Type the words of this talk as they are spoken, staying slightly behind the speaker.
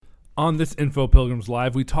On this Info Pilgrims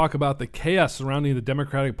Live, we talk about the chaos surrounding the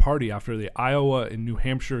Democratic Party after the Iowa and New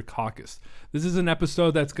Hampshire caucus. This is an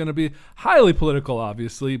episode that's going to be highly political,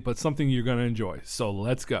 obviously, but something you're going to enjoy. So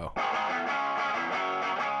let's go.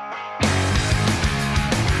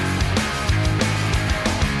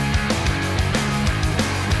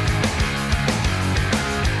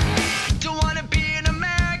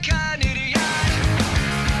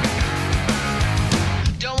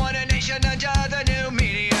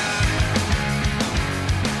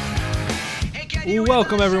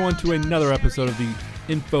 Welcome, everyone, to another episode of the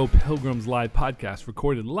Info Pilgrims Live podcast,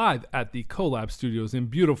 recorded live at the Collab Studios in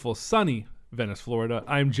beautiful, sunny Venice, Florida.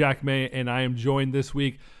 I'm Jack May, and I am joined this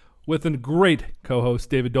week with a great co-host,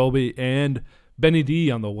 David Dolby, and Benny D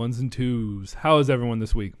on the ones and twos. How is everyone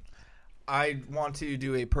this week? I want to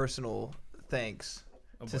do a personal thanks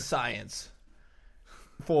to science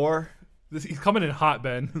for... He's coming in hot,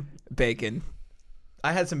 Ben. Bacon.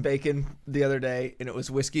 I had some bacon the other day, and it was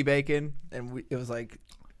whiskey bacon, and it was like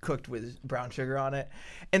cooked with brown sugar on it.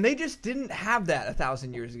 And they just didn't have that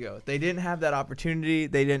 1,000 years ago. They didn't have that opportunity.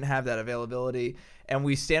 They didn't have that availability. And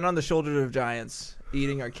we stand on the shoulders of giants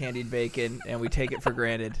eating our candied bacon, and we take it for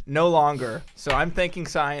granted. No longer. So I'm thanking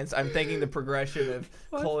science. I'm thanking the progression of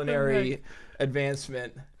culinary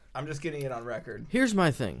advancement. I'm just getting it on record. Here's my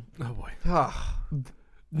thing. Oh, boy.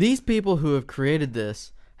 These people who have created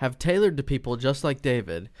this have tailored to people just like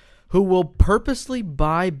David, who will purposely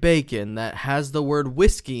buy bacon that has the word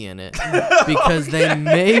whiskey in it because they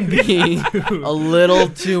may be a little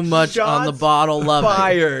too much on the bottle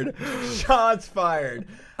loving. Shots fired.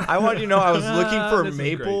 I want you to know I was looking for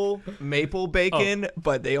maple bacon,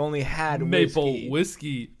 but they only had maple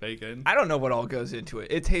whiskey bacon. I don't know what all goes into it.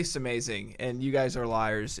 It tastes amazing, and you guys are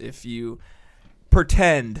liars if you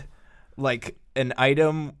pretend like an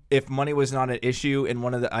item, if money was not an issue and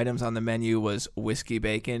one of the items on the menu was whiskey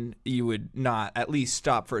bacon, you would not at least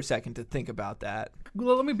stop for a second to think about that.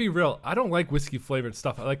 Well, let me be real. I don't like whiskey flavored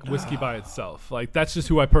stuff. I like whiskey by itself. Like, that's just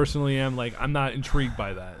who I personally am. Like, I'm not intrigued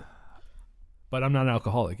by that. But I'm not an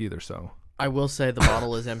alcoholic either, so. I will say the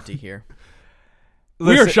bottle is empty here.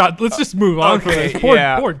 We are shot. Let's just move on from this.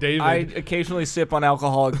 Poor David. I occasionally sip on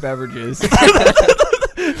alcoholic beverages.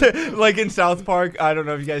 Like in South Park, I don't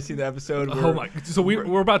know if you guys seen the episode. Oh my! So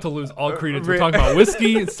we're about to lose all credence. We're talking about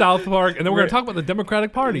whiskey in South Park, and then we're going to talk about the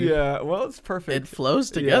Democratic Party. Yeah, well, it's perfect. It flows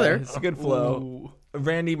together. Yeah, it's a good flow. Ooh.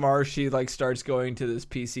 Randy Marsh, he starts going to this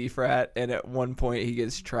PC frat, and at one point he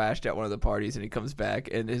gets trashed at one of the parties, and he comes back,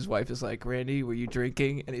 and his wife is like, "Randy, were you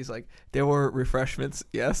drinking?" And he's like, "There were refreshments."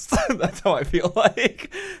 Yes, that's how I feel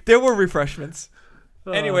like. There were refreshments.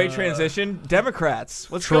 Anyway, transition. Democrats.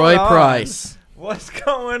 What's Troy going on? Price. What's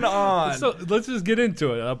going on? So let's just get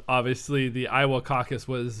into it. Obviously, the Iowa caucus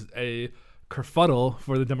was a kerfuddle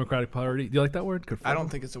for the Democratic Party. Do you like that word? Kerfuddle? I don't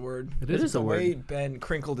think it's a word. It is a word. The way Ben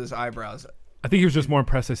crinkled his eyebrows. I think he was just more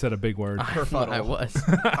impressed I said a big word. Kerfuddle. I was.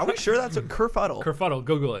 Are we sure that's a kerfuddle? Kerfuddle.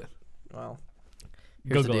 Google it. Well,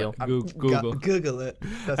 here's the Google deal. it. Google. Google it.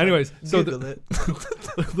 That's Anyways, so Google it.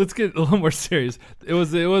 let's get a little more serious. It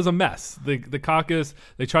was a mess. The caucus,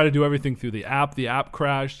 they tried to do everything through the app. The app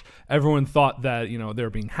crashed. Everyone thought that they were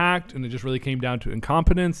being hacked, and it just really came down to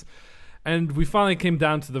incompetence. And we finally came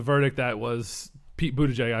down to the verdict that was Pete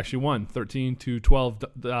Buttigieg actually won 13 to 12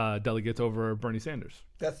 delegates over Bernie Sanders.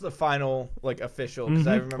 That's the final official because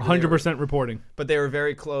I remember 100% reporting. But they were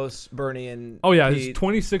very close, Bernie and Pete. It's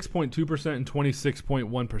 26.2% and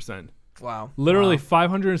 26.1%. Wow. Literally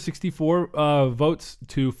 564 votes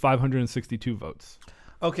to 562 votes.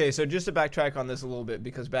 Okay, so just to backtrack on this a little bit,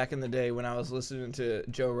 because back in the day when I was listening to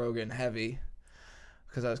Joe Rogan heavy,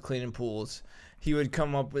 because I was cleaning pools, he would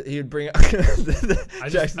bring up... I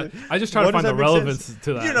just try to find the relevance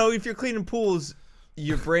to that. If you're cleaning pools,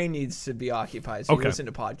 your brain needs to be occupied, so you listen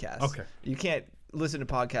to podcasts. Okay. You can't listen to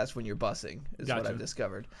podcasts when you're bussing, is Gotcha. what I've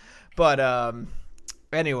discovered. But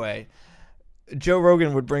anyway, Joe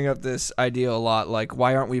Rogan would bring up this idea a lot, like,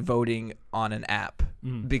 why aren't we voting on an app?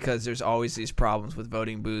 Because there's always these problems with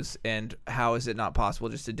voting booths, and how is it not possible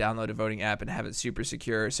just to download a voting app and have it super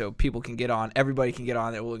secure so people can get on, everybody can get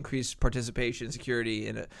on, it will increase participation, security,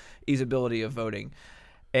 and easeability of voting.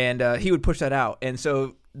 And he would push that out. And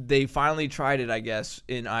so they finally tried it, I guess,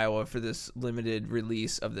 in Iowa for this limited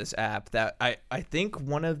release of this app that I think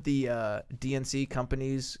one of the DNC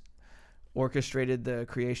companies orchestrated the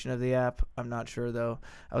creation of the app. I'm not sure, though.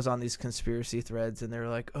 I was on these conspiracy threads, and they were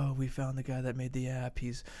like, oh, we found the guy that made the app.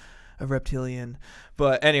 He's a reptilian.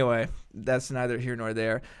 But anyway, that's neither here nor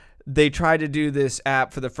there. They tried to do this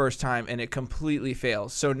app for the first time, and it completely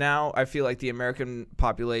fails. So now I feel like the American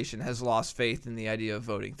population has lost faith in the idea of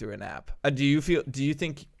voting through an app. Do you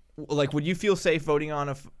think Like, would you feel safe voting on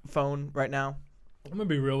a phone right now? I'm gonna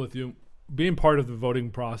be real with you. Being part of the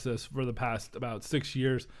voting process for the past about 6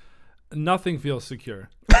 years, nothing feels secure.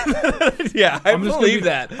 Yeah, I believe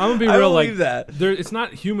that. I'm gonna be real. I believe that. It's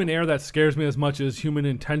not human error that scares me as much as human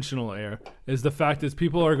intentional error. Is the fact is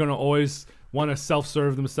people are gonna always want to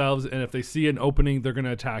self-serve themselves, and if they see an opening, they're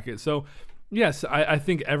gonna attack it. So, yes, I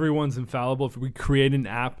think everyone's infallible. If we create an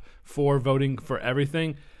app for voting for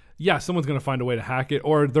everything, yeah, someone's going to find a way to hack it,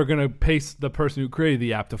 or they're going to pace the person who created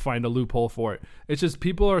the app to find a loophole for it. It's just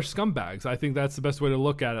people are scumbags. I think that's the best way to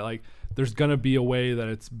look at it. Like, there's going to be a way that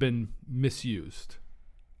it's been misused.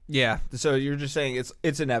 Yeah, so you're just saying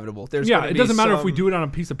it's inevitable. It doesn't matter if we do it on a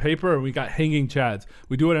piece of paper or we got hanging chads.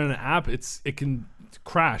 We do it on an app, it can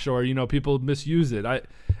crash, or people misuse it.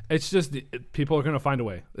 It's just people are going to find a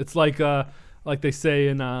way. It's like they say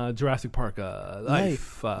in Jurassic Park, life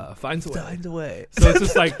finds a way. So it's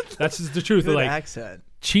just like, that's just the truth. Good like accent.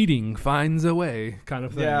 Cheating finds a way kind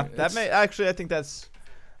of thing. Yeah, I think that's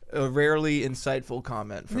a rarely insightful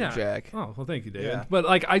comment from Jack. Oh, well, thank you, David. Yeah. But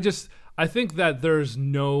I think that there's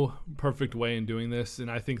no perfect way in doing this,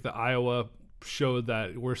 and I think that Iowa showed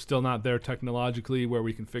that we're still not there technologically where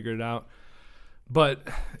we can figure it out. But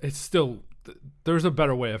it's still, there's a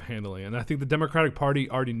better way of handling it. And I think the Democratic Party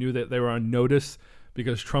already knew that they were on notice,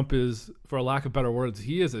 because Trump is, for a lack of better words,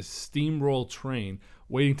 he is a steamroll train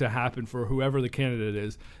waiting to happen for whoever the candidate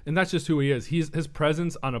is. And that's just who he is. His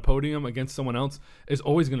presence on a podium against someone else is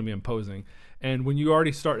always going to be imposing. And when you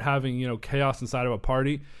already start having, chaos inside of a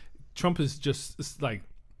party, Trump is just like,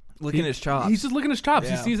 licking his chops. He's just licking his chops.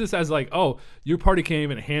 Yeah. He sees this as like, oh, your party can't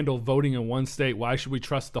even handle voting in one state. Why should we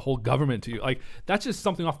trust the whole government to you? Like, that's just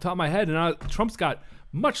something off the top of my head. And Trump's got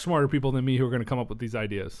much smarter people than me who are going to come up with these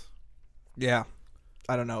ideas. Yeah.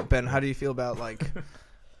 I don't know. Ben, how do you feel about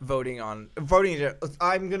voting? I'm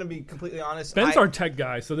going to be completely honest. Ben's our tech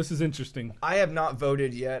guy, so this is interesting. I have not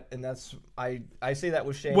voted yet, and that's I say that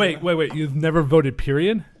with shame. Wait. You've never voted,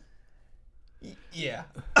 period? Yeah.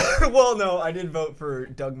 Well, no, I did vote for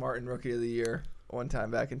Doug Martin Rookie of the Year one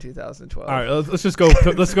time back in 2012. All right, let's just go.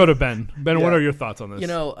 Let's go to Ben. Ben, Yeah. What are your thoughts on this?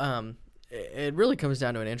 It really comes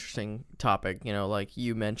down to an interesting topic. Like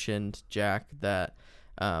you mentioned, Jack, that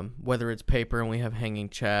whether it's paper and we have hanging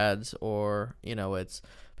chads, or it's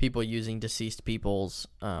people using deceased people's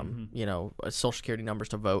social security numbers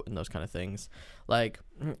to vote and those kind of things. Like,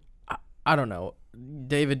 I don't know.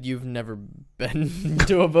 David, you've never been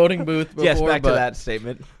to a voting booth before. Yes, back to that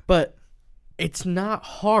statement. But it's not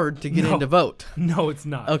hard to get in to vote. No, it's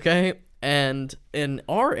not. Okay? And in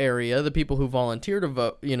our area, the people who volunteer to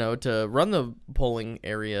vote, to run the polling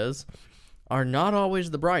areas are not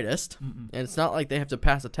always the brightest. Mm-mm. And it's not like they have to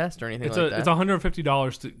pass a test or anything like that. It's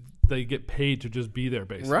 $150 they get paid to just be there,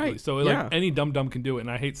 basically. Right. So any dum-dum can do it.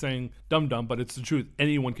 And I hate saying dum-dum, but it's the truth.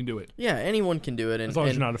 Anyone can do it. Yeah, anyone can do it. As long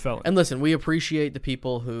as you're not a felon. And listen, we appreciate the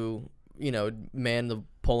people who, man the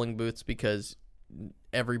polling booths, because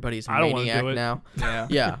everybody's a maniac now.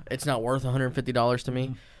 Yeah, it's not worth $150 to me.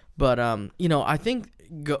 Mm-hmm. But I think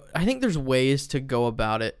there's ways to go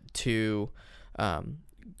about it to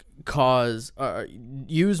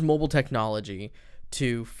use mobile technology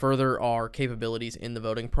to further our capabilities in the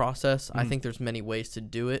voting process. I think there's many ways to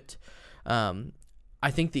do it.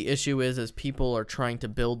 I think the issue is, as people are trying to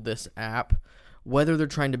build this app, whether they're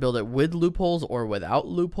trying to build it with loopholes or without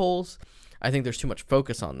loopholes, I think there's too much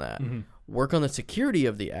focus on that. Mm-hmm. Work on the security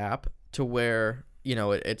of the app to where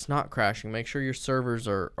it's not crashing. Make sure your servers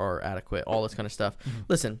are adequate, all this kind of stuff. Mm-hmm.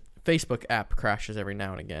 Listen, Facebook app crashes every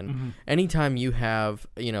now and again. Mm-hmm. Anytime you have,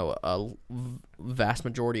 a vast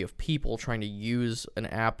majority of people trying to use an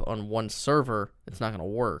app on one server, it's not going to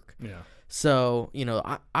work. Yeah. So,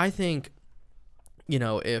 I think,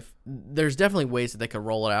 if there's definitely ways that they could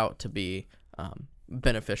roll it out to be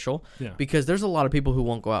beneficial, because there's a lot of people who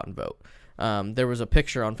won't go out and vote. There was a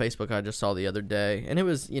picture on Facebook I just saw the other day, and it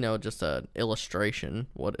was, just an illustration,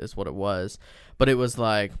 what it was. But it was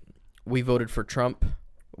like, we voted for Trump.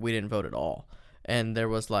 We didn't vote at all. And there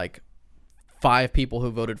was 5 people who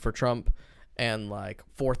voted for Trump and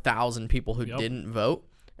 4,000 people who didn't vote.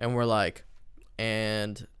 And we're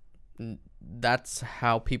and that's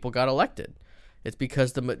how people got elected. It's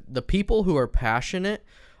because the people who are passionate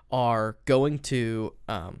are going to,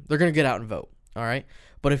 they're going to get out and vote. All right.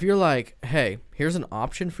 But if you're hey, here's an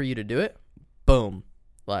option for you to do it, boom,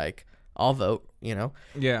 I'll vote,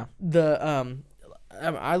 Yeah.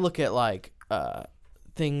 I look at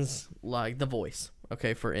things like The Voice,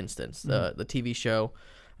 okay, for instance, the TV show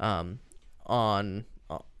on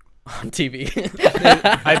on TV.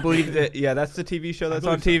 I believe that. Yeah, that's the TV show that's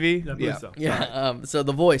on TV. Yeah, I believe so. Yeah. So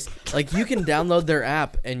The Voice, like you can download their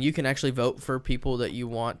app and you can actually vote for people that you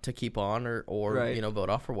want to keep on or Right. vote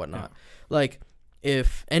off or whatnot. Yeah. Like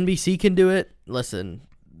if NBC can do it, listen,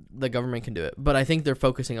 the government can do it. But I think they're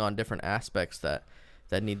focusing on different aspects that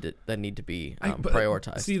need to be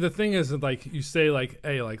prioritized. See, the thing is that, like, you say, like,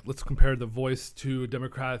 hey, like, let's compare The Voice to a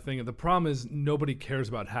Democratic thing. And the problem is nobody cares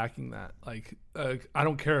about hacking that. Like, I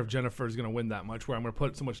don't care if Jennifer is going to win that much, where I'm going to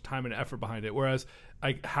put so much time and effort behind it. Whereas,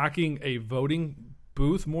 like, hacking a voting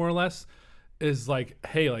booth, more or less, is like,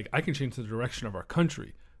 hey, like, I can change the direction of our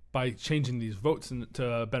country by changing these votes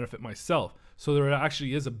to benefit myself. So there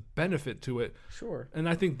actually is a benefit to it. Sure. And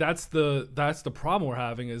I think that's the problem we're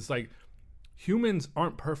having is, like, humans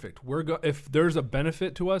aren't perfect. If there's a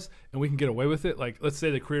benefit to us and we can get away with it, like let's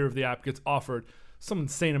say the creator of the app gets offered some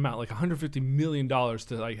insane amount, like $150 million to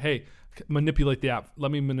like, hey, manipulate the app.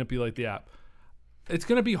 Let me manipulate the app. It's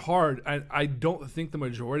going to be hard. I don't think the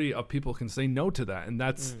majority of people can say no to that. And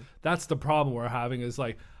that's the problem we're having is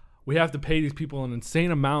like, we have to pay these people an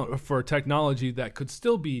insane amount for technology that could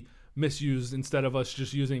still be misused instead of us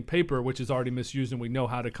just using paper, which is already misused, and we know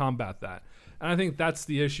how to combat that. And I think that's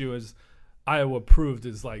the issue is, Iowa proved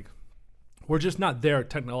is like we're just not there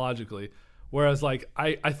technologically, whereas like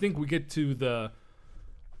I think we get to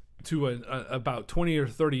about 20 or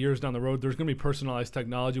 30 years down the road, there's going to be personalized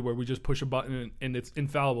technology where we just push a button and it's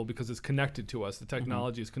infallible because it's connected to us. The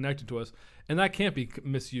technology is connected to us, and that can't be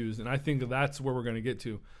misused. And I think that's where we're going to get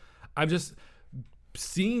to. I'm just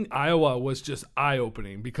seeing Iowa was just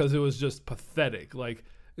eye-opening because it was just pathetic. Like,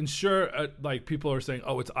 and sure, like people are saying,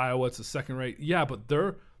 oh, it's Iowa, it's a second rate. Yeah, but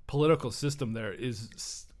they're political system there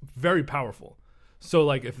is very powerful. So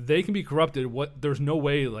like if they can be corrupted, there's no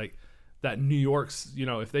way like that New York's,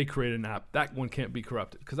 if they create an app, that one can't be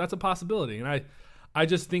corrupted because that's a possibility. And I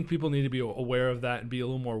just think people need to be aware of that and be a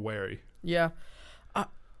little more wary. Yeah.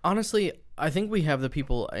 Honestly, I think we have the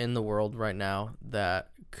people in the world right now that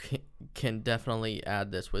can definitely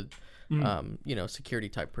add this with security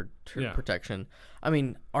type protection. I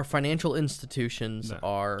mean, our financial institutions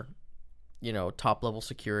are top level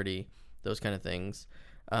security, those kind of things.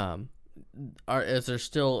 Is there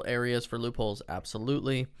still areas for loopholes?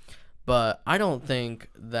 Absolutely. But I don't think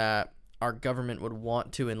that our government would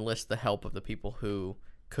want to enlist the help of the people who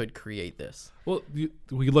could create this. Well,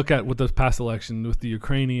 we look at with this past election with the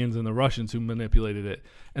Ukrainians and the Russians who manipulated it.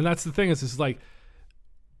 And that's the thing is it's like,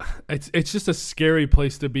 it's just a scary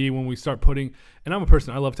place to be when we start putting, and I'm a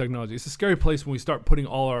person, I love technology. It's a scary place when we start putting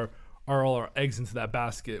all our eggs into that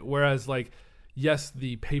basket. Whereas like, yes,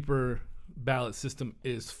 the paper ballot system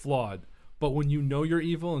is flawed, but when you know you're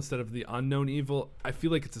evil instead of the unknown evil, I feel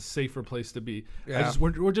like it's a safer place to be. Yeah.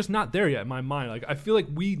 We're just not there yet in my mind. Like I feel like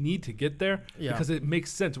we need to get there because it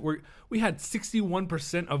makes sense. We had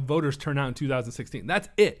 61% of voters turn out in 2016. That's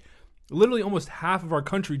it. Literally almost half of our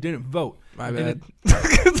country didn't vote. My bad.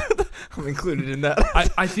 I'm included in that.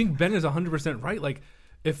 I think Ben is 100% right. Like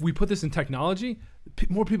if we put this in technology,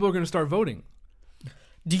 more people are going to start voting.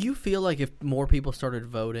 Do you feel like if more people started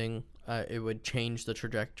voting, it would change the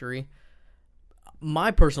trajectory?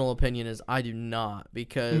 My personal opinion is I do not,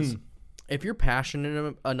 because if you're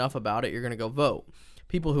passionate enough about it, you're going to go vote.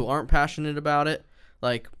 People who aren't passionate about it,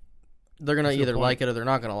 like, they're going to either like it or they're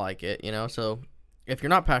not going to like it, So if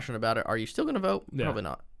you're not passionate about it, are you still going to vote? Yeah. Probably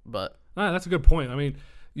not. But that's a good point. I mean,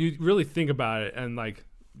 you really think about it, and like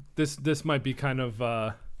this might be kind of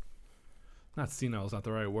not senile is not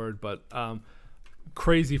the right word, but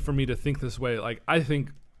crazy for me to think this way. Like I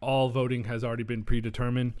think all voting has already been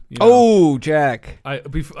predetermined. Oh, Jack! I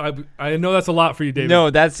know that's a lot for you, David. No,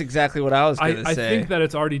 that's exactly what I was going to say. I think that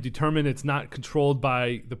it's already determined. It's not controlled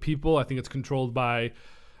by the people. I think it's controlled by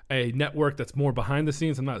a network that's more behind the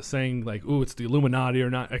scenes. I'm not saying like, ooh, it's the Illuminati or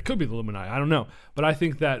not. It could be the Illuminati. I don't know. But I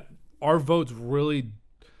think that our votes really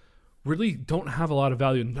don't have a lot of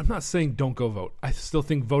value. And I'm not saying don't go vote. I still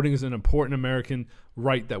think voting is an important American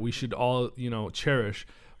right that we should all, cherish.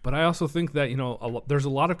 But I also think that, there's a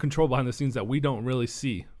lot of control behind the scenes that we don't really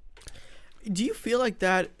see. Do you feel like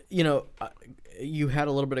that, you had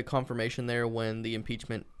a little bit of confirmation there when the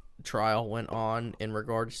impeachment trial went on in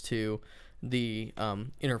regards to the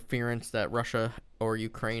interference that Russia or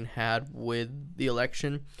Ukraine had with the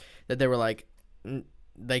election, that they were like,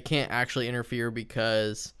 they can't actually interfere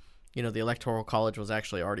because, the Electoral College was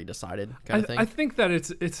actually already decided kind of thing? I think that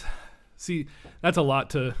it's see, that's a lot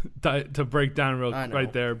to break down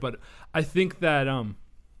right there. But I think that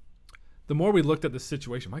the more we looked at the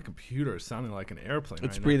situation, my computer is sounding like an airplane.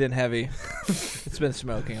 It's right breathing heavy. It's been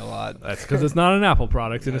smoking a lot. That's because it's not an Apple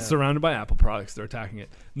product, and it's surrounded by Apple products. They're attacking it.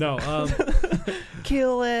 No,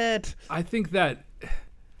 Kill it. I think that,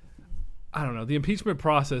 I don't know, the impeachment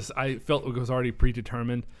process, I felt it was already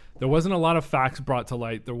predetermined. There wasn't a lot of facts brought to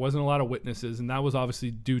light. There wasn't a lot of witnesses, and that was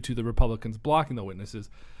obviously due to the Republicans blocking the witnesses.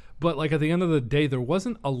 But like at the end of the day, there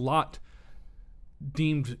wasn't a lot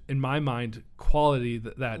deemed, in my mind, quality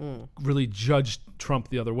that really judged Trump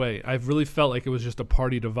the other way. I've really felt like it was just a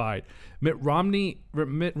party divide. Mitt Romney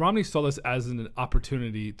saw this as an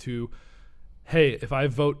opportunity to, hey, if I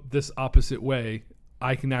vote this opposite way,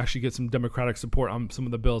 I can actually get some Democratic support on some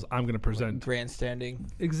of the bills I'm going to present.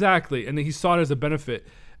 Grandstanding. Exactly. And he saw it as a benefit.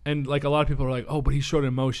 And like a lot of people are like, oh, but he showed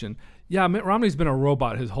emotion. Yeah, Mitt Romney's been a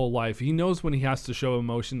robot his whole life. He knows when he has to show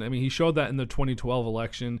emotion. I mean, he showed that in the 2012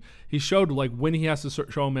 election. He showed like when he has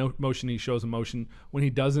to show emotion, he shows emotion. When he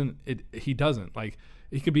doesn't, he doesn't. Like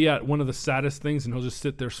he could be at one of the saddest things and he'll just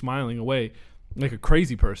sit there smiling away like a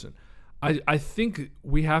crazy person. I think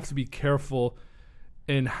we have to be careful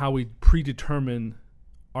in how we predetermine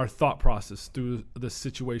our thought process through the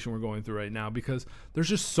situation we're going through right now, because there's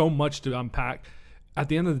just so much to unpack. At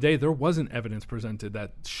the end of the day, there wasn't evidence presented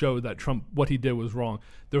that showed that Trump, what he did was wrong.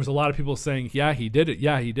 There was a lot of people saying, yeah, he did it.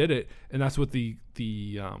 Yeah, he did it. And that's what the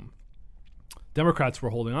Democrats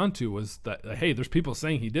were holding on to, was that, hey, there's people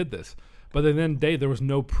saying he did this. But at the end of the day, there was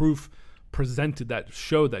no proof presented that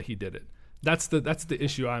showed that he did it. That's the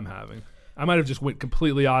issue I'm having. I might have just went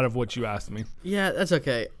completely out of what you asked me. Yeah, that's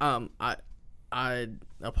okay. I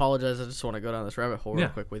apologize. I just want to go down this rabbit hole real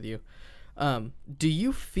quick with you. Do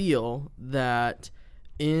you feel that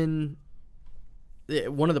one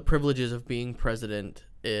of the privileges of being president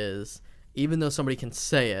is, even though somebody can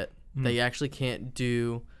say it, they actually can't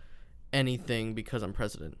do anything because I'm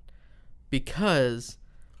president? Because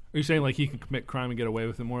are you saying like he can commit crime and get away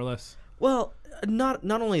with it more or less? Well, not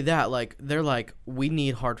only that, like they're like, we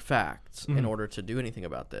need hard facts in order to do anything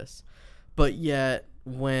about this. But yet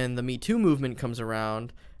when the Me Too movement comes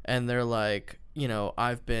around and they're like, you know,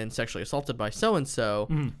 I've been sexually assaulted by so-and-so,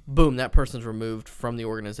 boom, that person's removed from the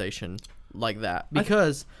organization like that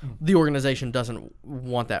because the organization doesn't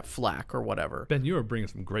want that flack or whatever. Ben, you are bringing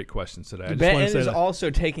some great questions today. Ben is also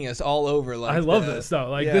taking us all over. Like I love this though.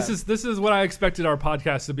 Like this is what I expected our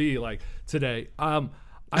podcast to be like today.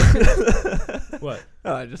 What?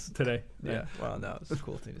 Oh, just today. Yeah. Well, no, it's a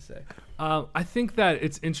cool thing to say. I think that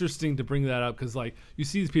it's interesting to bring that up because, like, you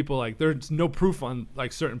see these people, like, there's no proof on,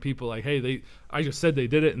 like, certain people, like, hey, I just said they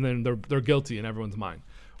did it, and then they're guilty in everyone's mind.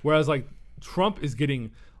 Whereas, like, Trump is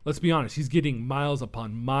getting, let's be honest, he's getting miles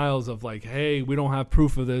upon miles of, like, hey, we don't have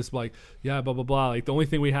proof of this, like, yeah, blah, blah, blah. Like, the only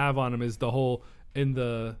thing we have on him is the whole in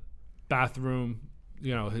the bathroom,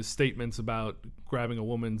 you know, his statements about grabbing a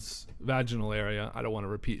woman's vaginal area. I don't want to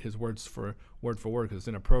repeat his words for word because it's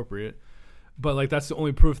inappropriate. But, like, that's the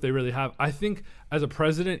only proof they really have. I think as a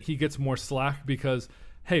president, he gets more slack because,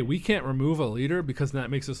 hey, we can't remove a leader because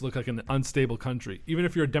that makes us look like an unstable country. Even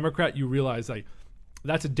if you're a Democrat, you realize, like,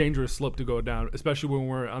 that's a dangerous slope to go down, especially when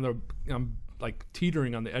we're on the like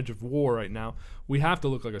teetering on the edge of war right now. We have to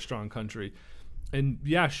look like a strong country. And,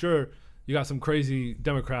 yeah, sure, you got some crazy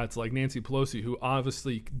Democrats like Nancy Pelosi who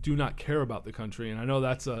obviously do not care about the country. And I know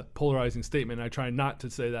that's a polarizing statement. I try not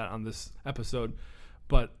to say that on this episode.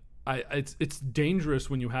 But it's dangerous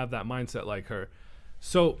when you have that mindset like her.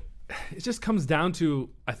 So it just comes down to,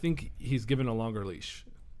 I think he's given a longer leash.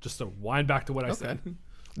 Just to wind back to what I said.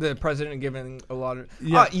 The president giving a lot of...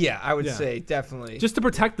 I would say definitely. Just to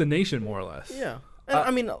protect the nation, more or less. Yeah.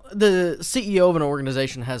 I mean, the CEO of an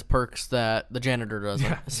organization has perks that the janitor doesn't.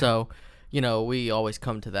 Yeah. So, you know, we always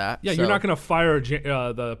come to that. Yeah, so. You're not going to fire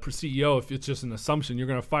the CEO if it's just an assumption. You're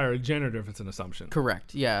going to fire a janitor if it's an assumption.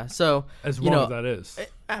 Correct, yeah. So, as wrong as that is.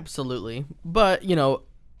 Absolutely. But, you know,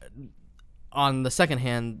 on the second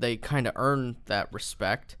hand, they kind of earn that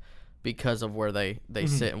respect because of where they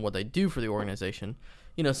sit and what they do for the organization.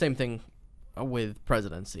 You know, same thing with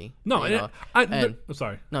presidency. No,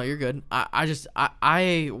 sorry. No, you're good.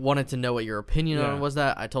 I wanted to know what your opinion on was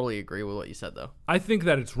that. I totally agree with what you said, though. I think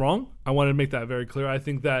that it's wrong. I want to make that very clear. I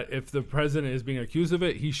think that if the president is being accused of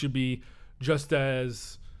it, he should be just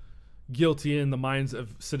as guilty in the minds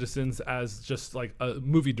of citizens as just like a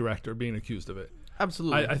movie director being accused of it.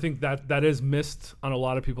 Absolutely. I think that is missed on a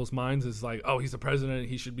lot of people's minds. Is like, oh, he's the president.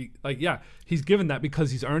 He should be like, yeah, he's given that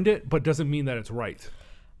because he's earned it, but doesn't mean that it's right.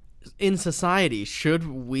 In society, should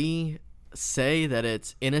we say that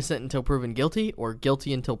it's innocent until proven guilty or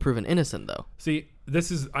guilty until proven innocent, though? See,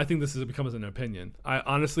 I think this becomes an opinion.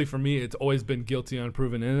 Honestly, for me, it's always been guilty until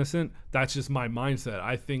proven innocent. That's just my mindset.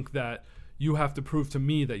 I think that you have to prove to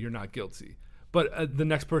me that you're not guilty. But the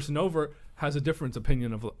next person over has a different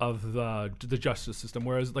opinion of the justice system.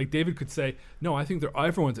 Whereas like David could say, no, I think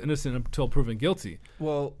everyone's innocent until proven guilty.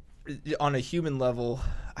 Well, on a human level,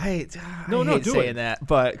 I hate do saying it. that,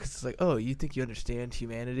 but cause it's like, oh, you think you understand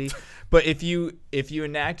humanity? But if you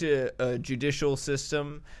enact a judicial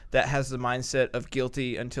system that has the mindset of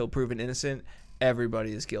guilty until proven innocent,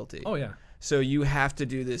 everybody is guilty. Oh yeah. So you have to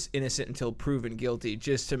do this innocent until proven guilty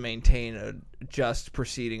just to maintain a just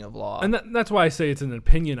proceeding of law. And that's why I say it's an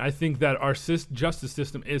opinion. I think that our justice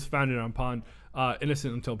system is founded upon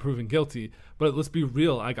innocent until proven guilty. But let's be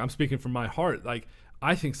real. Like, I'm speaking from my heart. Like,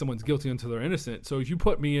 I think someone's guilty until they're innocent. So if you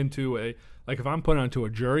put me into if I'm put onto a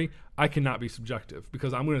jury, I cannot be subjective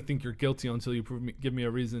because I'm going to think you're guilty until you give me a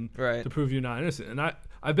reason to prove you're not innocent. And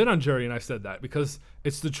I've been on jury and I've said that because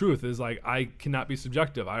it's the truth. Is like, I cannot be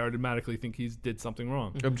subjective. I automatically think he did something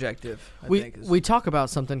wrong. Objective. We talk about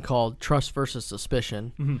something called trust versus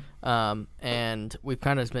suspicion, and we've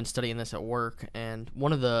kind of been studying this at work. And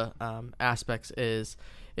one of the aspects is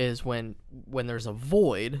when there's a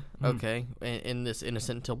void, in this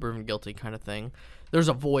innocent until proven guilty kind of thing, there's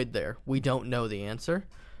a void there. We don't know the answer.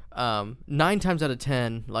 9 times out of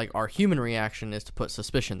 10, like, our human reaction is to put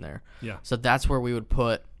suspicion there. Yeah. So that's where we would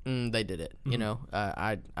put, they did it. You know,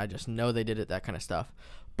 I just know they did it, that kind of stuff.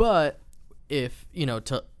 But if,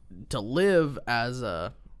 to live as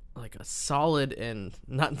a solid, and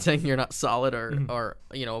not saying you're not solid or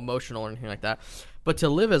emotional or anything like that, but to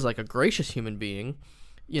live as like a gracious human being,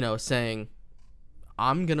 saying,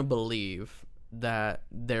 I'm going to believe that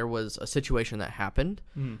there was a situation that happened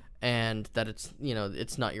and that it's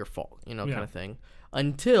not your fault, kind of thing,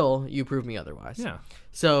 until you prove me otherwise. Yeah.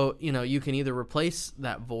 So, you can either replace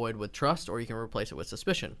that void with trust or you can replace it with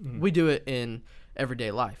suspicion. We do it in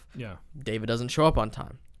everyday life. Yeah. David doesn't show up on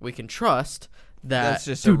time. We can trust that. That's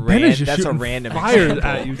just that's a random fire example.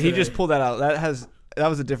 at you He today. just pulled that out. That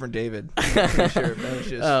was a different David. I'm pretty sure. That was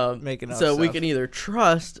just making up So we stuff. can either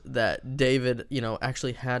trust that David,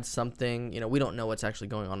 actually had something, we don't know what's actually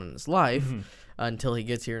going on in his life until he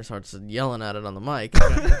gets here and starts yelling at it on the mic.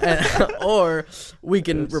 Or we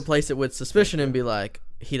can replace it with suspicion and be like,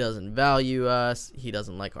 he doesn't value us, he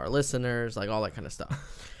doesn't like our listeners, like all that kind of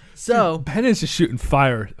stuff. So Dude, Ben is just shooting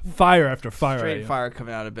fire after fire. Straight fire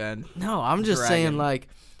coming out of Ben. No, I'm just saying, like,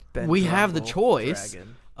 Ben we have the Drumble, choice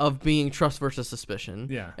Dragon. of being trust versus suspicion.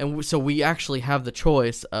 Yeah. And so we actually have the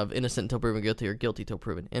choice of innocent until proven guilty or guilty till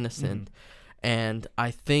proven innocent. And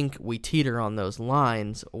I think we teeter on those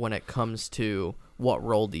lines when it comes to what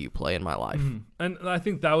role do you play in my life. And I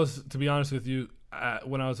think that was, to be honest with you,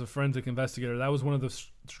 when I was a forensic investigator, that was one of the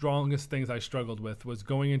strongest things I struggled with, was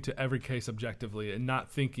going into every case objectively and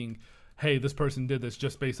not thinking, hey, this person did this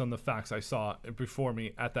just based on the facts I saw before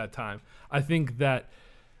me at that time. I think that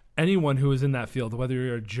anyone who is in that field, whether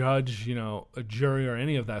you're a judge, a jury, or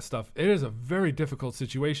any of that stuff, it is a very difficult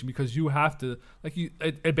situation because you have to,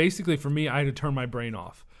 it basically, for me, I had to turn my brain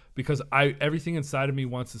off because everything inside of me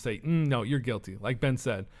wants to say, no, you're guilty, like Ben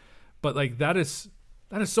said. But that is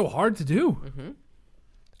so hard to do.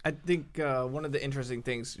 I think one of the interesting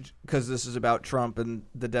things, because this is about Trump and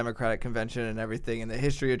the Democratic Convention and everything, and the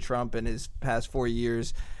history of Trump and his past 4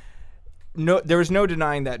 years, there was no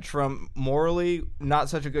denying that Trump, morally, not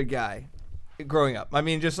such a good guy growing up. I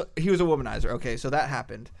mean, he was a womanizer. Okay, so that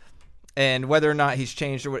happened. And whether or not he's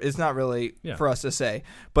changed or what, it's not really for us to say.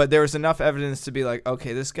 But there was enough evidence to be like,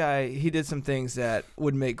 okay, this guy, he did some things that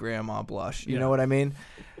would make grandma blush. You know what I mean?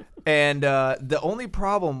 And the only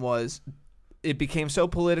problem was it became so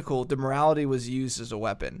political, the morality was used as a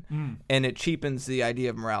weapon. And it cheapens the idea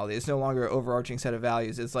of morality. It's no longer an overarching set of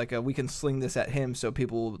values. It's like we can sling this at him so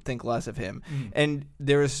people will think less of him. And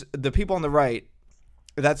there's the people on the right,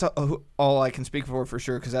 that's all I can speak for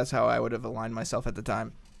sure, because that's how I would have aligned myself at the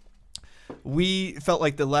time. We felt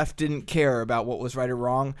like the left didn't care about what was right or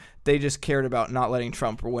wrong. They just cared about not letting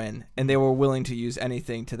Trump win, and they were willing to use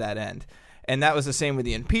anything to that end. And that was the same with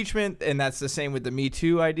the impeachment, and that's the same with the Me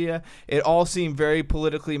Too idea. It all seemed very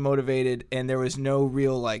politically motivated, and there was no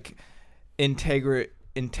real integrity.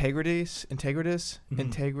 There's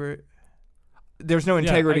no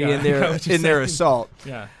integrity in their assault.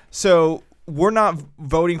 Yeah. So we're not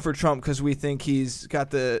voting for Trump because we think he's got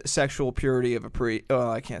the sexual purity of a priest. Oh,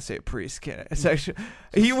 I can't say a priest, can I?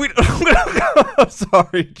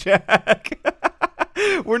 Sorry, Jack.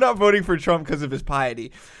 We're not voting for Trump because of his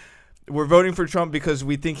piety. We're voting for Trump because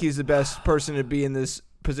we think he's the best person to be in this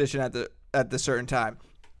position at the certain time.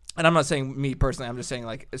 And I'm not saying me personally. I'm just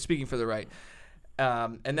saying, speaking for the right.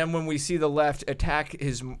 And then when we see the left attack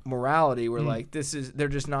his morality, we're like, they're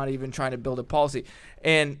just not even trying to build a policy.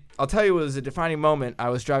 And I'll tell you, it was a defining moment. I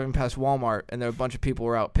was driving past Walmart, and there were a bunch of people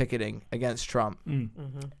were out picketing against Trump.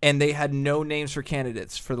 And they had no names for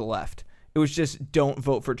candidates for the left. It was just, don't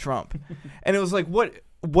vote for Trump. And it was like,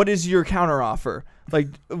 what is your counteroffer? Like,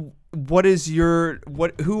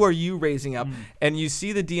 who are you raising up? And you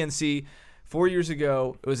see the DNC 4 years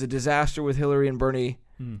ago, it was a disaster with Hillary and Bernie.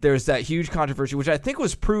 There's that huge controversy, which I think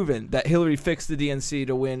was proven that Hillary fixed the DNC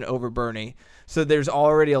to win over Bernie. So there's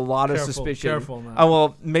already a lot of suspicion. Careful now. Oh,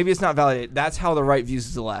 well, maybe it's not validated. That's how the right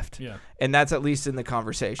views the left. Yeah. And that's at least in the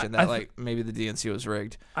conversation that maybe the DNC was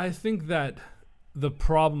rigged. I think that the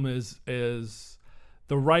problem is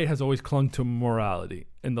the right has always clung to morality,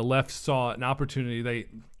 and the left saw an opportunity. They,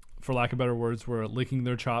 for lack of better words, were licking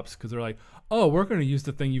their chops because they're like, oh, we're going to use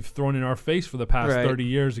the thing you've thrown in our face for the past 30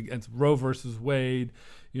 years against Roe versus Wade,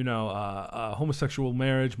 homosexual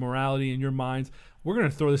marriage, morality in your minds. We're going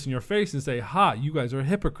to throw this in your face and say, ha, you guys are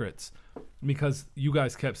hypocrites. Because you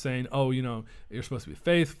guys kept saying, oh, you're supposed to be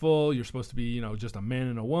faithful. You're supposed to be, just a man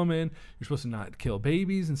and a woman. You're supposed to not kill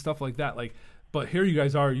babies and stuff like that. But here you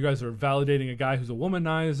guys are validating a guy who's a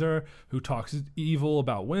womanizer, who talks evil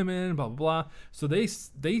about women, blah, blah, blah. So they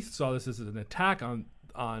saw this as an attack on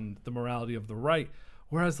the morality of the right.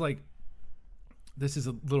 Whereas, this is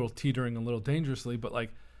a little teetering a little dangerously, but,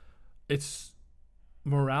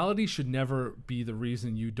 morality should never be the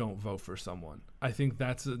reason you don't vote for someone. I think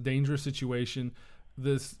that's a dangerous situation.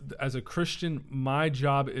 As a Christian, my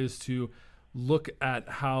job is to look at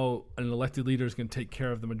how an elected leader is going to take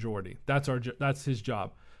care of the majority. That's his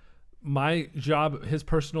job. My job, his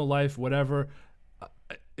personal life, whatever,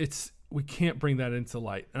 we can't bring that into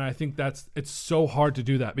light. And I think it's so hard to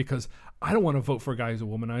do that because I don't want to vote for a guy who's a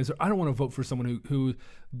womanizer. I don't want to vote for someone who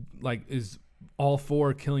is all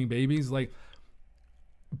for killing babies.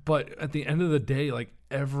 But at the end of the day,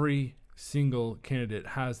 every single candidate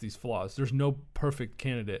has these flaws. There's no perfect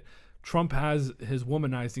candidate. Trump has his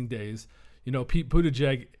womanizing days. Pete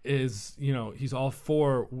Buttigieg is, he's all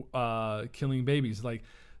for killing babies.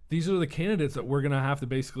 These are the candidates that we're going to have to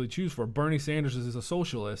basically choose for. Bernie Sanders is a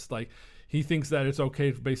socialist. He thinks that it's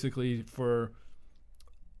okay basically for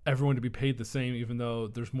everyone to be paid the same, even though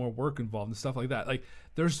there's more work involved and stuff like that.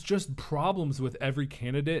 There's just problems with every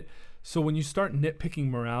candidate. So when you start nitpicking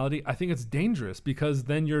morality, I think it's dangerous because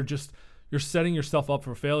then you're setting yourself up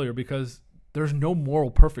for failure because there's no moral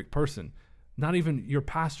perfect person. Not even your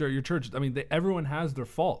pastor at your church. I mean, everyone has their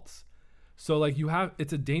faults. So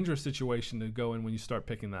it's a dangerous situation to go in when you start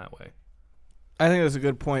picking that way. I think that's a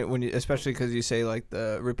good point especially because you say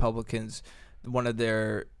the Republicans, one of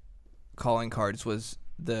their calling cards was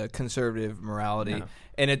the conservative morality. Yeah.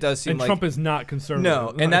 And it does seem Trump is not conservative.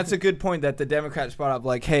 No, and that's a good point that the Democrats brought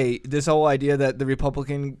up. Hey, this whole idea that the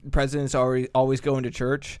Republican presidents always going to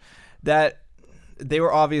church, that they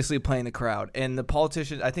were obviously playing the crowd. And the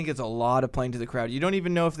politicians, I think it's a lot of playing to the crowd. You don't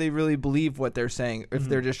even know if they really believe what they're saying, if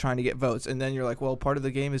they're just trying to get votes. And then you're like, well, part of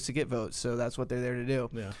the game is to get votes, so that's what they're there to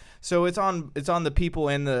do. Yeah. So it's on the people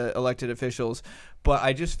and the elected officials. But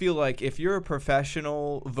I just feel like if you're a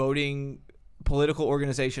professional voting political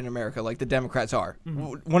organization in America, like the Democrats are,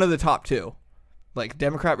 one of the top two,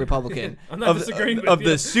 Democrat, Republican, I'm not disagreeing with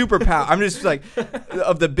the superpower. I'm just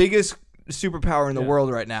of the biggest superpower in the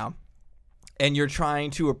world right now. And you're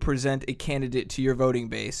trying to present a candidate to your voting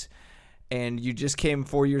base, and you just came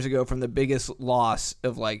 4 years ago from the biggest loss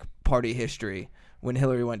of party history when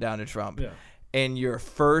Hillary went down to Trump, and your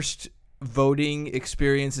first voting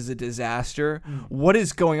experience is a disaster. What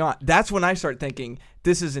is going on? That's when I start thinking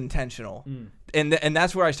this is intentional, and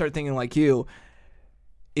that's where I start thinking like you.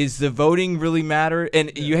 Is the voting really matter?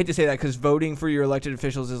 And you hate to say that because voting for your elected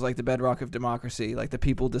officials is the bedrock of democracy. The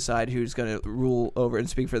people decide who's going to rule over and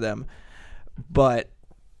speak for them. But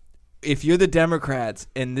if you're the Democrats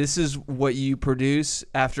and this is what you produce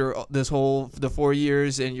after the 4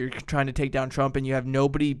 years and you're trying to take down Trump and you have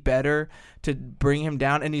nobody better to bring him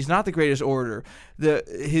down, and he's not the greatest orator.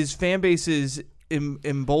 His fan base is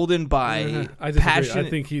emboldened by passion. I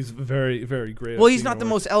think he's very, very great. Well, he's not the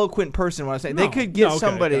most eloquent person. When I say they could get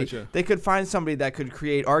somebody, gotcha. They could find somebody that could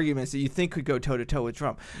create arguments that you think could go toe to toe with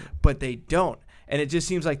Trump, but they don't. And it just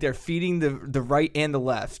seems like they're feeding the right and the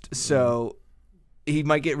left. So he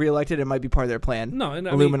might get reelected. It might be part of their plan. No, and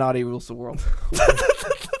Illuminati rules the world.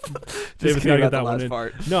 David's gotta get that one in.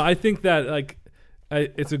 No, I think that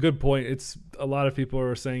It's a good point. It's a lot of people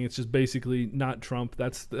are saying it's just basically not Trump.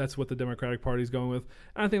 That's what the Democratic Party is going with.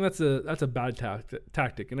 And I think that's a bad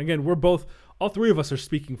tactic. And again, all three of us are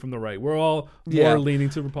speaking from the right. We're all more leaning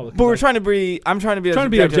to Republicans. But I'm trying to be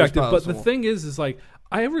objective. But the thing is like,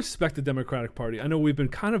 I respect the Democratic Party. I know we've been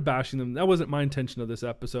kind of bashing them. That wasn't my intention of this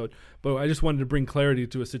episode, but I just wanted to bring clarity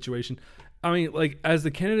to a situation. I mean, like, as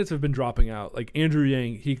the candidates have been dropping out, like Andrew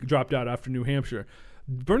Yang, he dropped out after New Hampshire.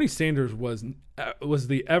 Bernie Sanders was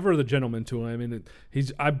the gentleman to him. I mean,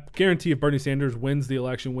 I guarantee if Bernie Sanders wins the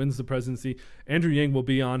election, wins the presidency, Andrew Yang will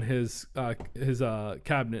be on his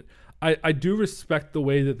cabinet. I do respect the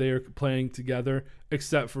way that they are playing together,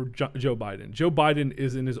 except for Joe Biden. Joe Biden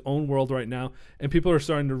is in his own world right now, and people are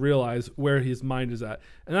starting to realize where his mind is at.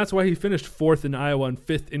 And that's why he finished 4th in Iowa and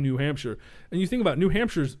 5th in New Hampshire. And you think about New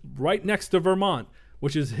Hampshire's right next to Vermont,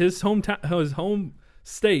 which is his home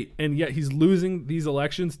state, and yet he's losing these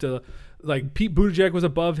elections to, like, Pete Buttigieg was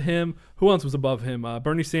above him. Who else was above him?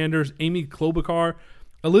 Bernie Sanders, Amy Klobuchar,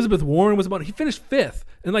 Elizabeth Warren was above him. He finished 5th.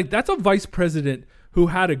 And, like, that's a vice president who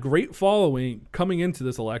had a great following coming into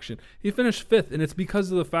this election. He finished 5th, and it's because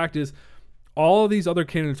of the fact is all of these other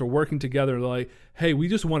candidates are working together. They're like, hey, we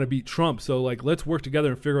just want to beat Trump, so, like, let's work together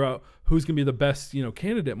and figure out who's going to be the best,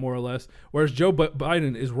 candidate, more or less. Whereas Joe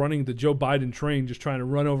Biden is running the Joe Biden train, just trying to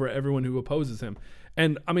run over everyone who opposes him.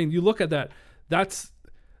 And, I mean, you look at that, that's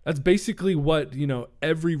basically what,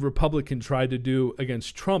 every Republican tried to do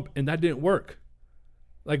against Trump, and that didn't work.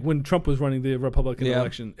 Like, when Trump was running the Republican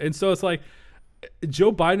election. And so it's like,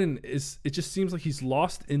 Joe Biden it just seems like he's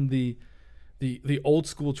lost in the old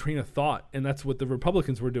school train of thought, and that's what the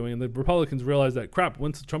Republicans were doing. And the Republicans realized that, crap,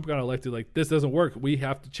 once Trump got elected, like, this doesn't work. We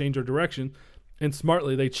have to change our direction. And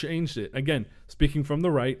smartly, they changed it. Again, speaking from the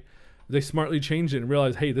right, they smartly changed it and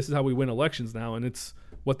realized, hey, this is how we win elections now, and it's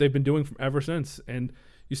what they've been doing from ever since. And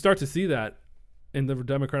you start to see that in the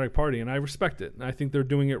Democratic Party, and I respect it. And I think they're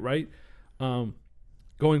doing it right.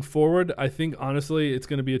 Going forward, I think, honestly, it's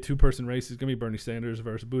going to be a two-person race. It's going to be Bernie Sanders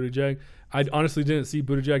versus Buttigieg. I honestly didn't see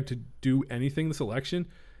Buttigieg to do anything this election,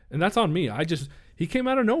 and that's on me. He came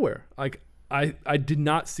out of nowhere. Like, I did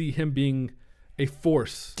not see him being a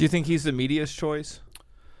force. Do you think he's the media's choice?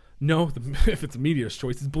 No, if it's the media's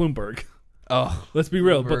choice, it's Bloomberg. Oh, let's be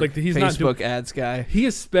real. But, like, he's Facebook not ads guy.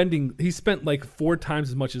 He spent like 4 times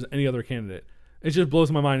as much as any other candidate. It just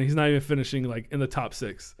blows my mind. He's not even finishing, like, in the top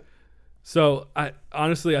 6. So I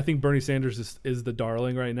think Bernie Sanders is the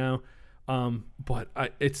darling right now, but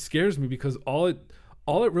it scares me because all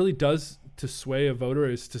it really does to sway a voter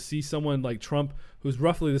is to see someone like Trump, who's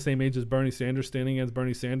roughly the same age as Bernie Sanders, standing against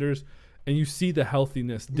Bernie Sanders, and you see the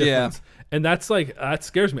healthiness difference, and that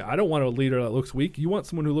scares me. I don't want a leader that looks weak. You want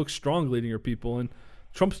someone who looks strong leading your people, and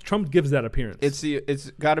Trump gives that appearance.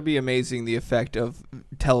 It's got to be amazing, the effect of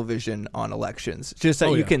television on elections. Just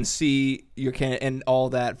that you can see your candidate, and all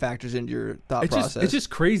that factors into your thought process. It's just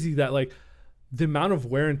crazy that, like, the amount of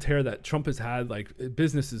wear and tear that Trump has had, like,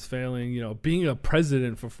 businesses failing, being a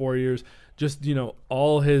president for 4 years, just,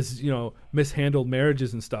 all his, mishandled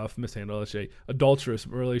marriages and stuff, let's say, adulterous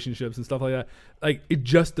relationships and stuff like that. Like, it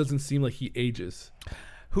just doesn't seem like he ages.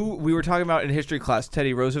 Who we were talking about in history class,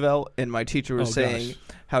 Teddy Roosevelt, and my teacher was saying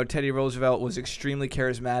how Teddy Roosevelt was extremely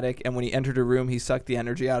charismatic, and when he entered a room, he sucked the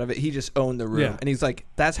energy out of it. He just owned the room. Yeah. And he's like,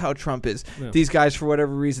 that's how Trump is. Yeah. These guys, for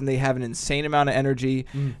whatever reason, they have an insane amount of energy.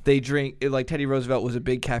 They drink, like Teddy Roosevelt was a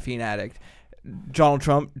big caffeine addict. Donald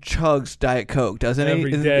Trump chugs Diet Coke, doesn't he?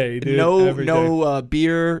 Every day, dude. No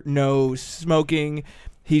beer, no smoking.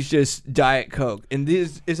 He's just Diet Coke. And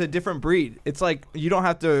this is a different breed. It's like, you don't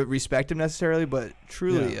have to respect him necessarily, but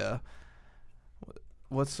truly,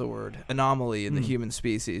 what's the word? Anomaly in the human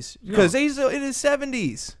species. Because he's in his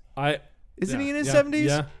 70s. Isn't he in his 70s?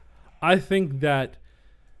 Yeah. I think that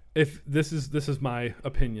if this is my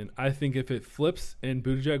opinion. I think if it flips and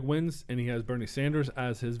Buttigieg wins and he has Bernie Sanders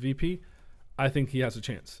as his VP, I think he has a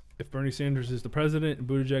chance. If Bernie Sanders is the president and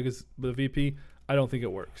Buttigieg is the VP, I don't think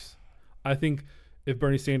it works. I think if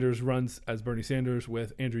Bernie Sanders runs as Bernie Sanders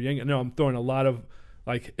with Andrew Yang, no, I'm throwing a lot of,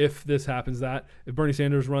 like, if this happens, that if Bernie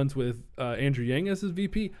Sanders runs with Andrew Yang as his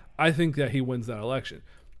VP, I think that he wins that election.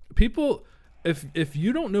 People, if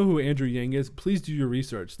you don't know who Andrew Yang is, please do your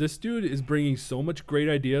research. This dude is bringing so much great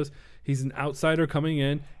ideas. He's an outsider coming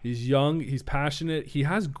in. He's young. He's passionate. He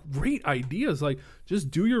has great ideas. Like,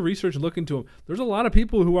 just do your research, look into him. There's a lot of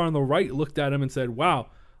people who are on the right looked at him and said, wow,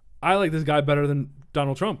 I like this guy better than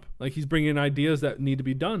Donald Trump. Like, he's bringing ideas that need to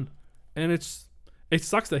be done, and it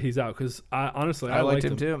sucks that he's out, because I liked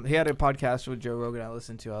him too. He had a podcast with Joe Rogan I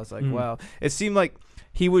listened to. I was like, wow. It seemed like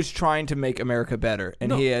he was trying to make America better,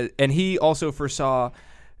 and he also foresaw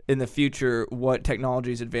in the future what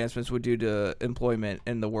technology's advancements would do to employment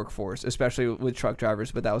in the workforce, especially with truck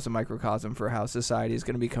drivers. But that was a microcosm for how society is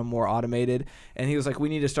going to become more automated. And he was like, we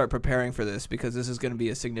need to start preparing for this because this is going to be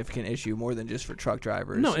a significant issue more than just for truck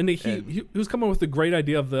drivers. No, and he was coming with the great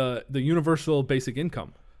idea of the universal basic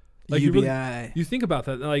income. Like UBI. You think about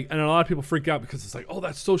that, like, and a lot of people freak out because it's like, oh,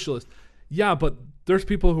 that's socialist. Yeah, but there's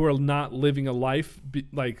people who are not living a life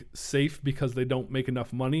safe because they don't make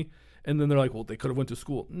enough money. And then they're like, well, they could have went to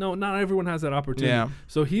school. No, not everyone has that opportunity. Yeah.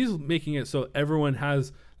 So he's making it so everyone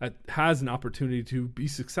has an opportunity to be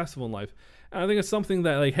successful in life. And I think it's something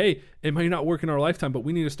that, like, hey, it might not work in our lifetime, but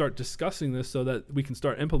we need to start discussing this so that we can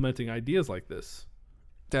start implementing ideas like this.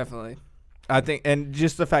 Definitely. I think, and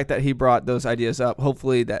just the fact that he brought those ideas up,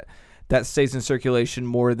 hopefully that stays in circulation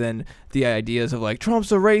more than the ideas of, like,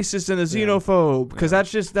 Trump's a racist and a xenophobe, because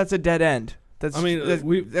that's a dead end.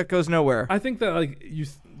 That goes nowhere. I think that, like, you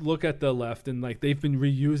look at the left and, like, they've been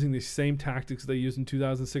reusing these same tactics they used in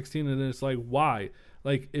 2016, and it's like, why?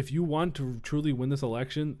 Like, if you want to truly win this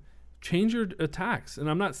election, change your attacks. And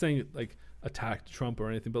I'm not saying, like, attack Trump or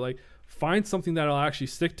anything, but, like, find something that'll actually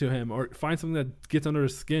stick to him, or find something that gets under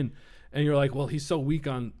his skin. And you're like, well, he's so weak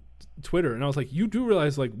on Twitter. And I was like, you do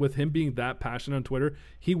realize, like, with him being that passionate on Twitter,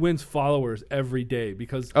 he wins followers every day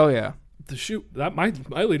because my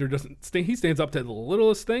leader doesn't stay. He stands up to the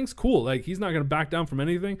littlest things. Cool. Like, he's not going to back down from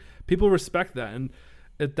anything. People respect that. And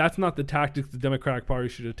that's not the tactics the Democratic Party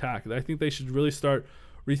should attack. I think they should really start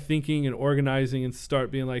rethinking and organizing and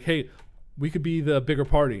start being like, hey, we could be the bigger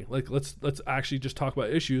party. Like, let's actually just talk about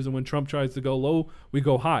issues. And when Trump tries to go low, we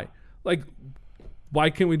go high. Like, why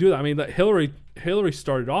can't we do that? I mean, that Hillary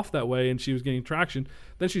started off that way and she was getting traction.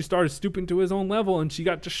 Then she started stooping to his own level and she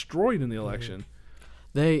got destroyed in the election.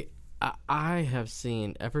 I have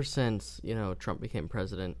seen ever since, Trump became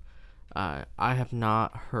president, I have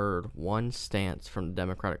not heard one stance from the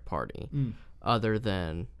Democratic Party other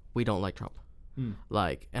than we don't like Trump.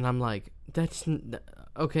 Like, and I'm like, that's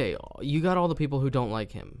okay. You got all the people who don't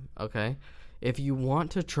like him. Okay. If you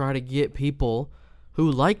want to try to get people who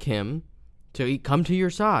like him to come to your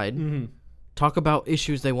side, talk about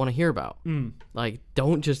issues they want to hear about. Like,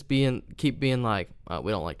 don't just keep being like,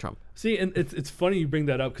 we don't like Trump. See, and it's funny you bring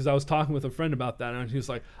that up because I was talking with a friend about that, and he was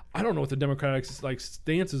like, I don't know what the Democratic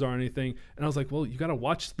stances are or anything. And I was like, well, you got to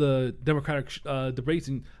watch the Democratic debates,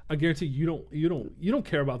 and I guarantee you don't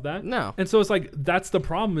care about that. No. And so it's like that's the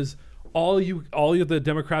problem is all of the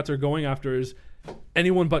Democrats are going after is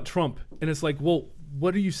anyone but Trump, and it's like, well,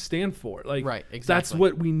 what do you stand for? Like, right, exactly. That's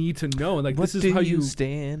what we need to know. And like, what this is how you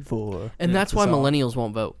stand for. And that's why millennials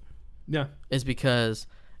won't vote. Yeah, is because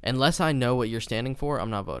unless I know what you're standing for, I'm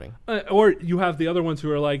not voting. Or you have the other ones who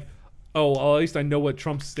are like, oh, well, at least I know what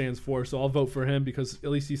Trump stands for, so I'll vote for him because at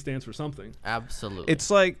least he stands for something. Absolutely. It's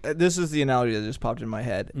like, this is the analogy that just popped in my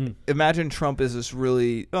head. Imagine Trump is this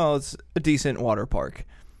really, it's a decent water park,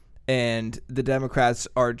 and the Democrats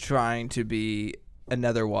are trying to be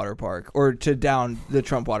another water park or to down the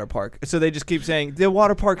Trump water park. So they just keep saying, the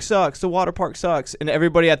water park sucks, the water park sucks. And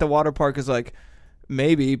everybody at the water park is like,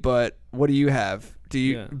 maybe, but what do you have? Do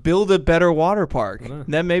you build a better water park?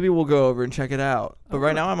 Then maybe we'll go over and check it out. But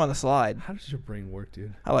right now I'm on the slide. How does your brain work,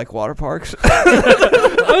 dude? I like water parks.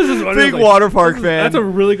 I was just big water park fan. That's a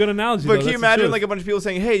really good analogy. But can you imagine like a bunch of people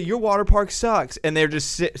saying, hey, your water park sucks, and they're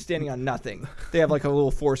just standing on nothing. They have like a little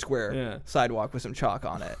 4-square sidewalk with some chalk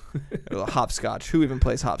on it. Or hopscotch. Who even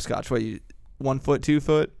plays hopscotch? What, you 1 foot, 2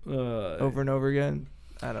 foot? Over and over again?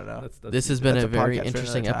 I don't know. This has been a very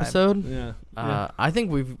interesting episode. Yeah. I think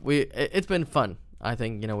it's been fun. I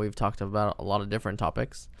think we've talked about a lot of different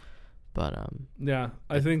topics, but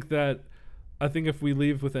I think if we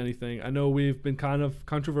leave with anything, I know we've been kind of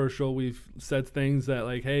controversial. We've said things that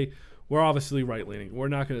like, hey, we're obviously right leaning. We're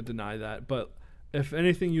not going to deny that. But if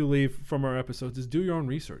anything you leave from our episodes is do your own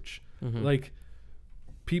research. Like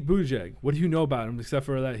Pete Buttigieg, what do you know about him except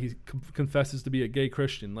for that he confesses to be a gay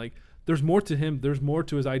Christian? Like, there's more to him. There's more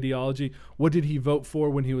to his ideology. What did he vote for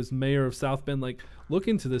when he was mayor of South Bend? Like, look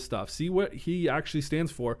into this stuff. See what he actually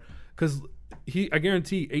stands for. Because I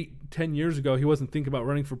guarantee 8-10 years ago, he wasn't thinking about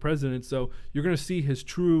running for president. So you're going to see his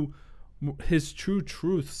true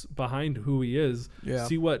truths behind who he is. Yeah.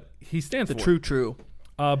 See what he stands for. True.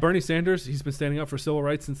 Bernie Sanders, he's been standing up for civil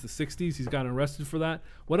rights since the 60s. He's gotten arrested for that.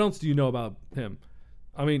 What else do you know about him?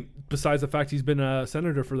 I mean, besides the fact he's been a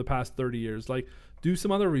senator for the past 30 years. Like, do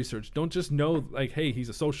some other research. Don't just know, like, hey, he's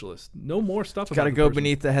a socialist. Know more stuff about him. Got to go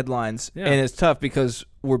beneath the headlines. Yeah. And it's tough because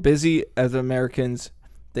we're busy as Americans.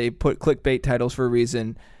 They put clickbait titles for a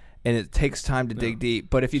reason, and it takes time to dig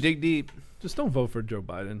deep. But if you dig deep... Just don't vote for Joe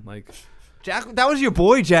Biden. Like, Jack, that was your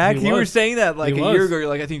boy, Jack. He You were was. saying that like He a year was. ago. You're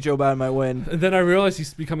like, I think Joe Biden might win. And then I realized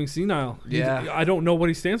he's becoming senile. Yeah. I don't know what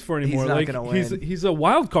he stands for anymore. He's not like gonna win. he's a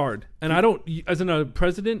wild card, and I don't. As a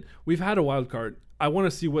president, we've had a wild card. I want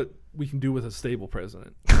to see what we can do with a stable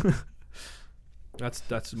president.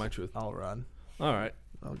 That's my truth. I'll run. All right.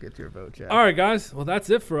 I'll get your vote, Jack. All right, guys. Well,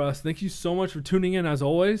 that's it for us. Thank you so much for tuning in. As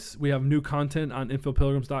always, we have new content on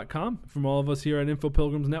infopilgrims.com. From all of us here at Info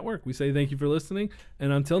Pilgrims Network, we say thank you for listening.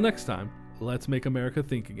 And until next time, let's make America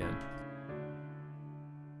think again.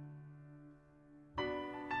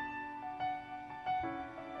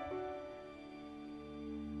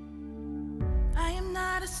 I am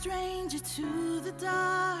not a stranger to the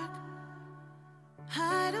dark.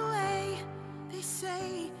 Hide away, they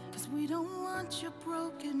say, 'cause we don't want your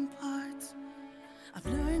broken parts. I've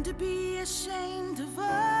learned to be ashamed of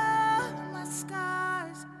all my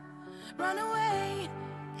scars. Run away,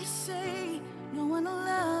 they say, no one will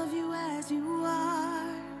love you as you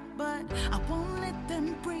are. But I won't let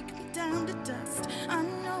them break me down to dust. I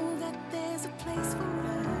know that there's a place for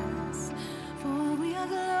us, for we are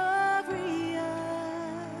glorious.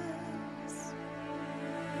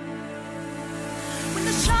 When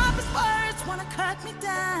the sharpest words wanna cut me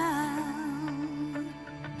down,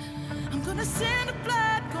 I'm gonna send a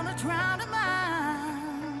flood, gonna drown them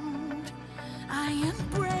out. I am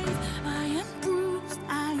brave, I am bruised,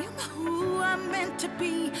 I am who I'm meant to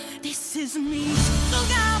be. This is me.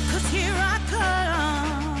 Look out, 'cause here I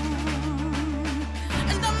come,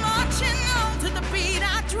 and I'm marching on to the beat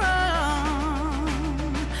I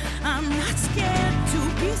drum. I'm not scared to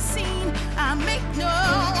be seen, I make no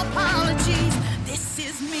apologies. This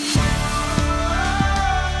is me.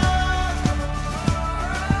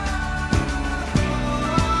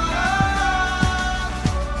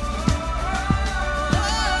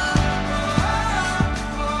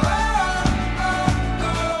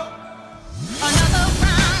 Another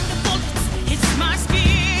round of bullets hits my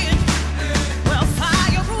skin. Well,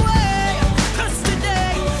 fire away, 'cause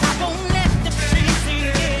today I won't let the pain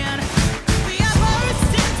sink in. We are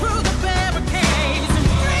bursting through the barricades and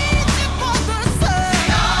reaching for the sun.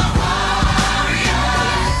 We are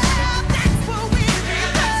warriors. That's what we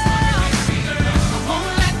become. I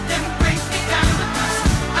won't let them break me down to dust.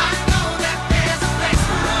 I know that there's a place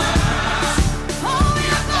for us. Oh, we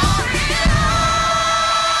are glorious.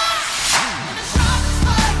 When the sharpest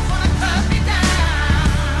words wanna cut me down,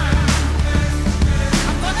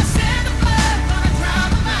 I'm gonna send the blood, gonna drown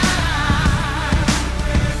them out.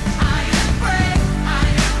 I am brave, I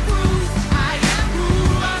am bruised, I am who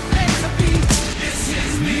I'm meant to be. This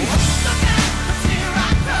is me. Look out, 'cause here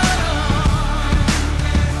I come,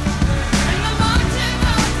 and I'm marching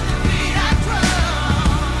on to the beat I drum.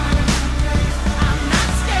 I'm not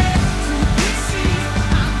scared to be seen,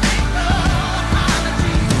 I make no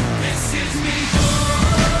apologies. This is me.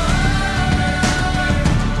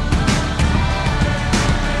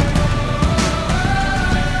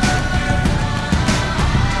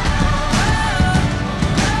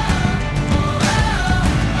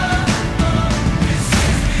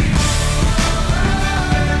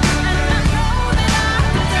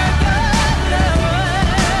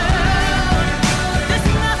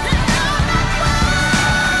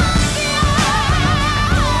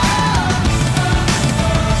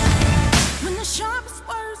 When the sharpest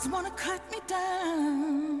words wanna cut me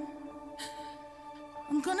down,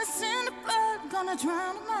 I'm gonna send a flood, gonna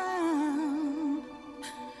drown them out.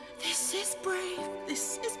 This is brave,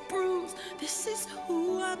 this is bruised, this is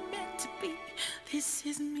who I'm meant to be. This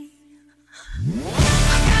is me.